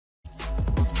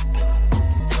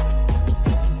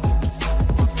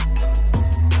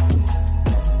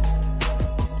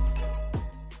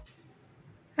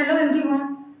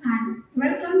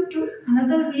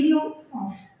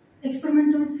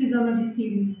Physiology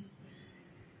series.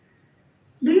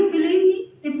 Do you believe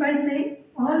me if I say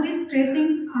all these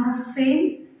tracings are of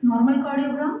same normal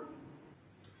cardiogram?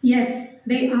 Yes,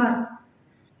 they are.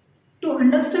 To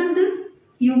understand this,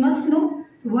 you must know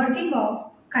the working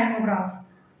of Kymograph.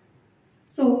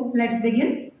 So let's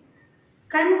begin.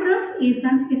 Kymograph is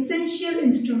an essential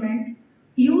instrument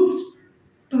used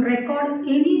to record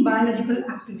any biological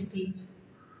activity.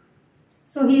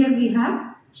 So here we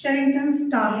have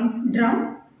Sherrington-Starling's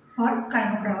drum or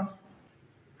kymograph.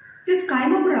 This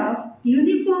kymograph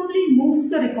uniformly moves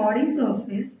the recording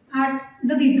surface at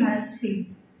the desired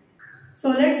speed. So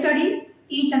let's study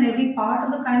each and every part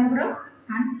of the kymograph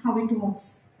and how it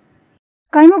works.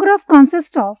 Kymograph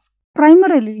consists of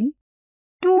primarily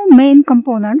two main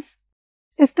components,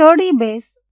 a sturdy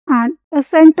base and a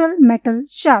central metal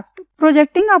shaft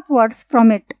projecting upwards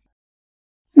from it.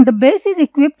 The base is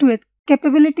equipped with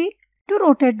capability to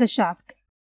rotate the shaft.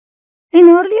 In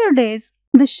earlier days,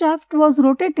 the shaft was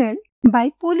rotated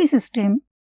by pulley system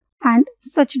and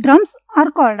such drums are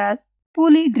called as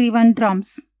pulley-driven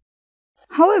drums.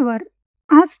 However,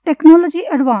 as technology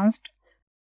advanced,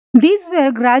 these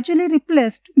were gradually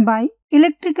replaced by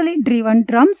electrically driven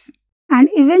drums and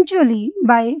eventually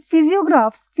by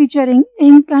physiographs featuring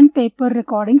ink and paper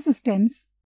recording systems.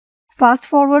 Fast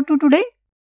forward to today,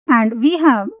 and we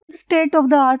have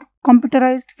state-of-the-art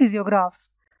computerized physiographs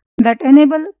that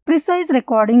enable precise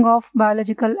recording of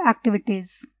biological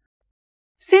activities.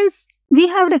 Since we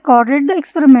have recorded the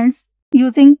experiments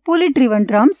using pulley-driven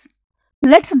drums,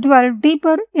 let's delve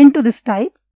deeper into this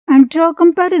type and draw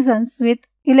comparisons with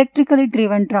electrically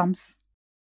driven drums.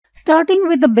 Starting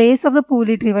with the base of the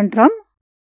pulley-driven drum,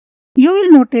 you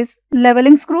will notice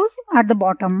leveling screws at the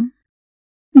bottom.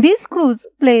 These screws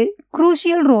play a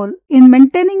crucial role in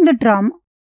maintaining the drum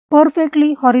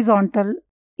perfectly horizontal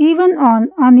even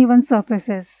on uneven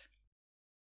surfaces.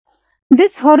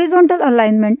 This horizontal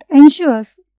alignment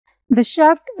ensures the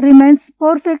shaft remains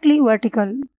perfectly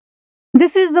vertical.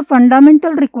 This is the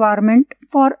fundamental requirement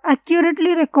for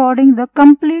accurately recording the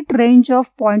complete range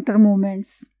of pointer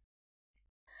movements.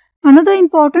 Another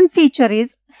important feature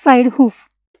is side hoof,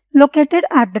 located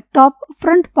at the top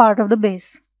front part of the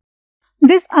base.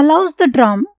 This allows the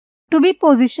drum to be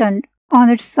positioned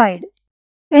on its side,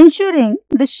 ensuring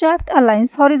the shaft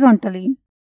aligns horizontally.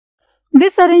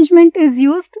 This arrangement is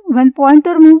used when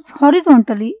pointer moves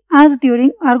horizontally as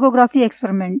during ergography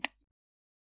experiment.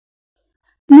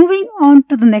 Moving on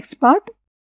to the next part,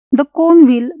 the cone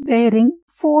wheel bearing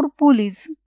 4 pulleys.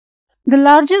 The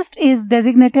largest is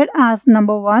designated as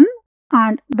number 1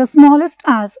 and the smallest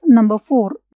as number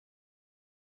 4.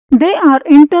 They are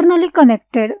internally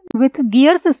connected with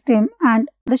gear system and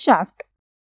the shaft.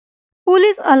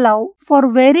 Pulleys allow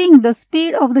for varying the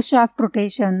speed of the shaft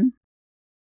rotation.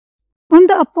 On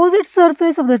the opposite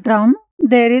surface of the drum,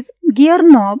 there is gear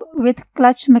knob with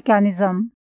clutch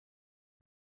mechanism.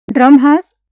 Drum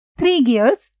has 3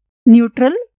 gears: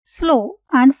 neutral, slow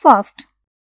and fast.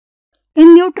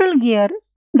 In neutral gear,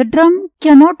 the drum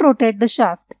cannot rotate the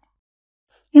shaft.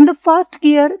 In the fast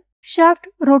gear, shaft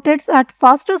rotates at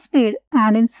faster speed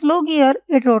and in slow gear,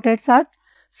 it rotates at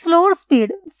slower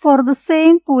speed for the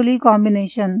same pulley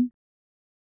combination.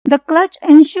 The clutch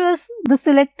ensures the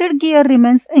selected gear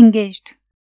remains engaged.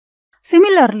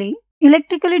 Similarly,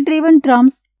 electrically driven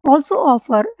drums also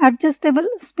offer adjustable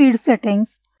speed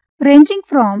settings ranging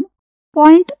from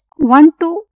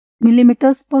 0.12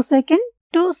 mm per second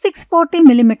to 640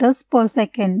 mm per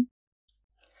second.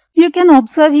 You can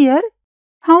observe here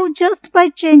how just by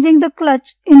changing the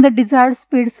clutch in the desired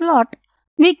speed slot,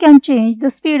 we can change the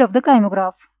speed of the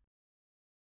kymograph.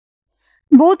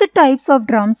 Both the types of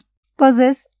drums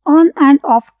possess on and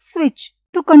off switch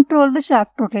to control the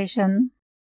shaft rotation.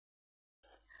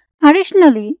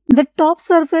 Additionally, the top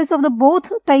surface of the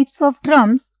both types of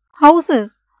drums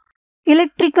houses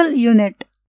electrical unit.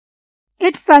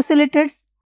 It facilitates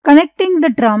connecting the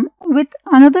drum with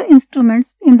another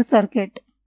instruments in the circuit.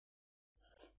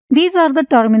 These are the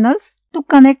terminals to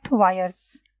connect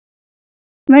wires.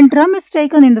 When drum is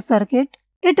taken in the circuit,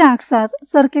 it acts as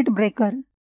circuit breaker.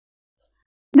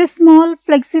 This small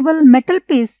flexible metal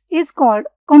piece is called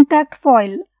contact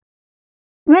foil.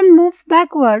 When moved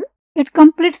backward, it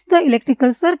completes the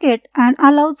electrical circuit and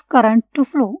allows current to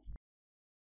flow.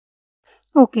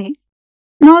 Okay,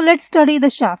 now let's study the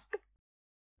shaft.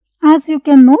 As you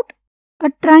can note,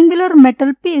 a triangular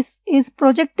metal piece is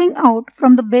projecting out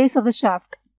from the base of the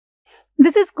shaft.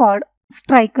 This is called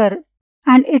striker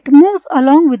and it moves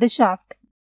along with the shaft.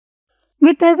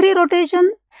 With every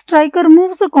rotation, striker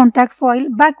moves the contact foil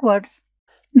backwards.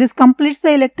 This completes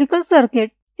the electrical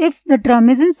circuit if the drum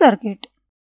is in circuit.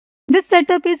 This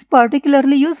setup is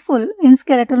particularly useful in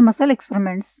skeletal muscle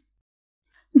experiments.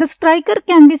 The striker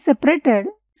can be separated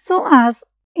so as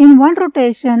in one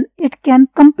rotation it can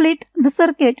complete the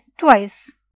circuit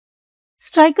twice.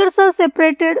 Strikers are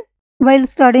separated while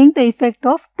studying the effect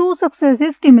of two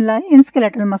successive stimuli in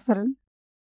skeletal muscle.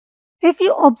 If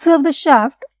you observe the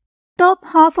shaft, top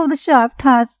half of the shaft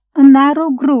has a narrow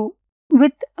groove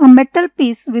with a metal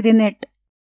piece within it.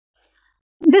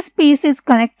 This piece is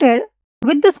connected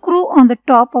with the screw on the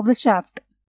top of the shaft.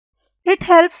 It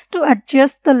helps to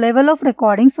adjust the level of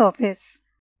recording surface.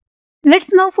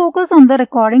 Let's now focus on the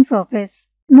recording surface,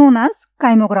 known as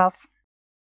kymograph.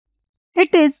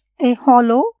 It is a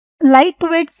hollow,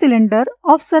 lightweight cylinder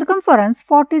of circumference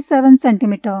 47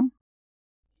 cm.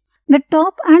 The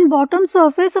top and bottom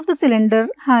surface of the cylinder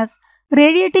has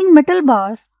radiating metal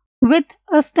bars with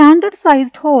a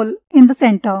standard-sized hole in the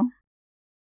center.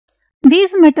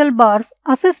 These metal bars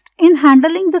assist in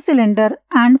handling the cylinder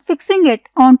and fixing it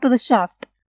onto the shaft.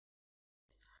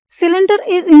 Cylinder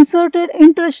is inserted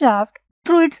into the shaft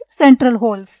through its central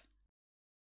holes.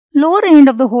 Lower end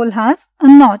of the hole has a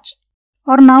notch,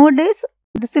 or nowadays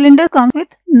the cylinder comes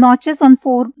with notches on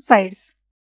four sides.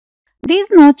 These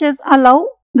notches allow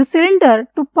the cylinder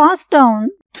to pass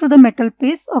down through the metal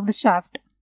piece of the shaft,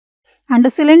 and the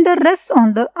cylinder rests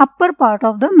on the upper part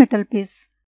of the metal piece.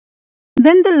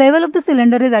 Then the level of the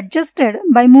cylinder is adjusted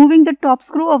by moving the top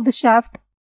screw of the shaft,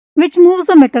 which moves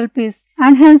the metal piece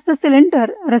and hence the cylinder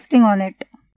resting on it.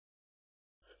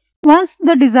 Once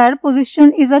the desired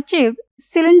position is achieved,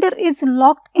 cylinder is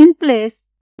locked in place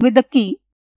with the key.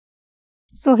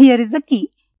 So here is the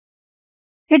key.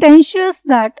 It ensures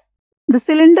that the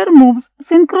cylinder moves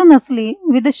synchronously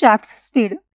with the shaft's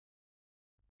speed.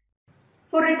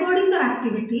 For recording the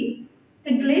activity,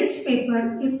 a glazed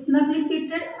paper is snugly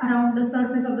fitted around the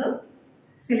surface of the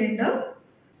cylinder.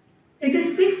 It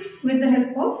is fixed with the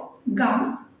help of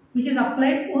gum, which is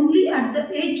applied only at the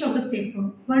edge of the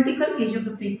paper, vertical edge of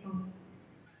the paper.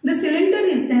 The cylinder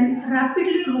is then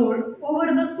rapidly rolled over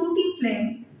the sooty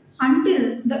flame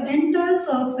until the entire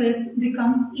surface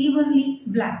becomes evenly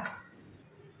black.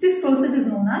 This process is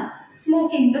known as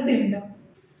smoking the cylinder.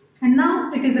 And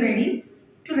now it is ready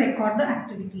to record the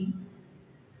activity.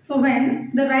 So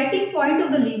when the writing point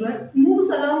of the lever moves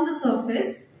along the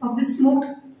surface of the smoked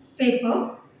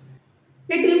paper,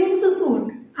 it removes the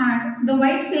soot and the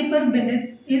white paper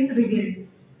beneath is revealed.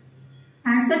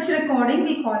 And such recording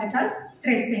we call it as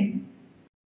tracing.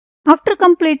 After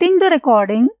completing the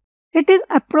recording, it is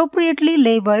appropriately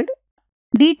labeled,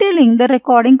 detailing the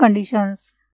recording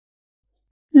conditions.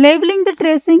 Labeling the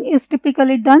tracing is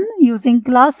typically done using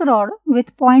glass rod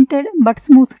with pointed but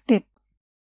smooth tip.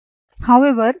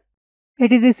 However,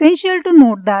 it is essential to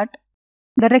note that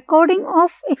the recording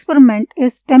of experiment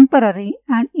is temporary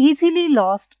and easily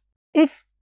lost if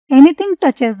anything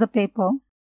touches the paper.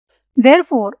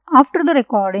 Therefore, after the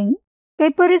recording,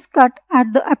 paper is cut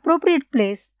at the appropriate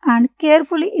place and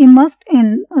carefully immersed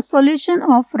in a solution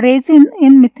of resin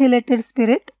in methylated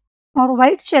spirit or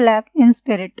white shellac in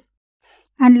spirit,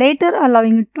 and later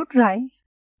allowing it to dry.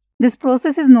 This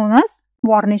process is known as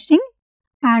varnishing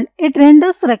and it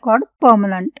renders record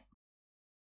permanent.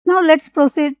 Now let's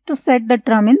proceed to set the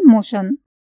drum in motion.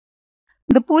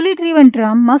 The pulley-driven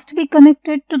drum must be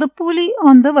connected to the pulley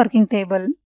on the working table,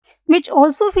 which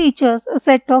also features a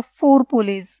set of 4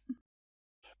 pulleys.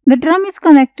 The drum is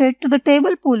connected to the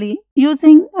table pulley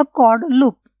using a cord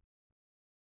loop.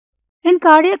 In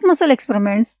cardiac muscle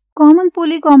experiments, common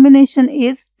pulley combination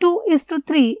is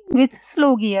 2:3 with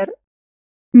slow gear,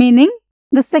 meaning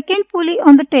the second pulley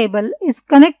on the table is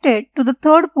connected to the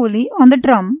third pulley on the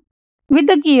drum with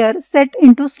the gear set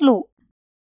into slow.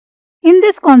 In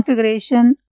this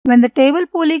configuration, when the table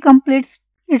pulley completes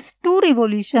its 2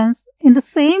 revolutions, in the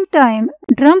same time,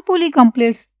 drum pulley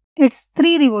completes its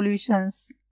 3 revolutions.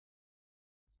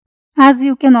 As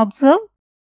you can observe,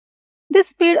 this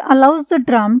speed allows the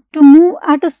drum to move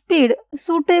at a speed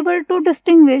suitable to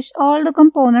distinguish all the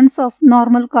components of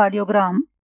normal cardiogram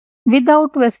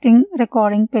without wasting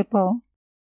recording paper.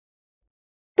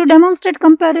 To demonstrate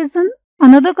comparison,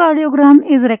 another cardiogram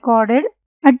is recorded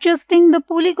adjusting the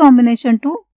pulley combination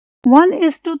to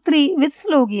 1:3 with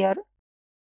slow gear.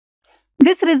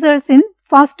 This results in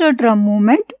faster drum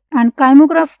movement and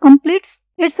kymograph completes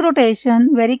its rotation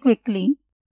very quickly.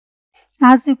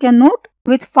 As you can note,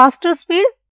 with faster speed,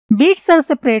 beats are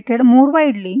separated more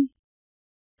widely.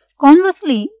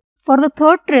 Conversely, for the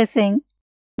third tracing,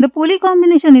 the pulley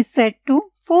combination is set to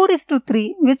 4:3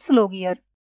 with slow gear,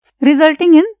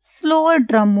 resulting in slower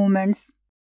drum movements.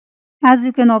 As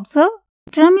you can observe,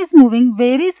 drum is moving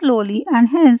very slowly and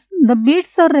hence the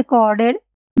beats are recorded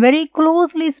very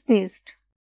closely spaced.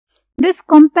 This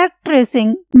compact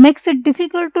tracing makes it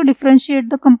difficult to differentiate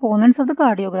the components of the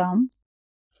cardiogram.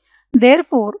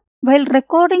 Therefore, while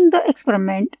recording the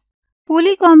experiment,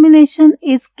 pulley combination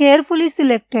is carefully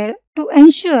selected to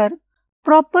ensure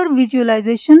proper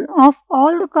visualization of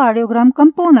all the cardiogram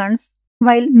components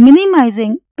while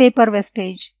minimizing paper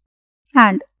wastage.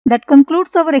 And that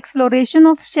concludes our exploration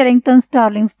of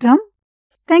Sherrington-Starling's drum.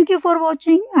 Thank you for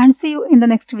watching and see you in the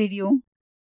next video.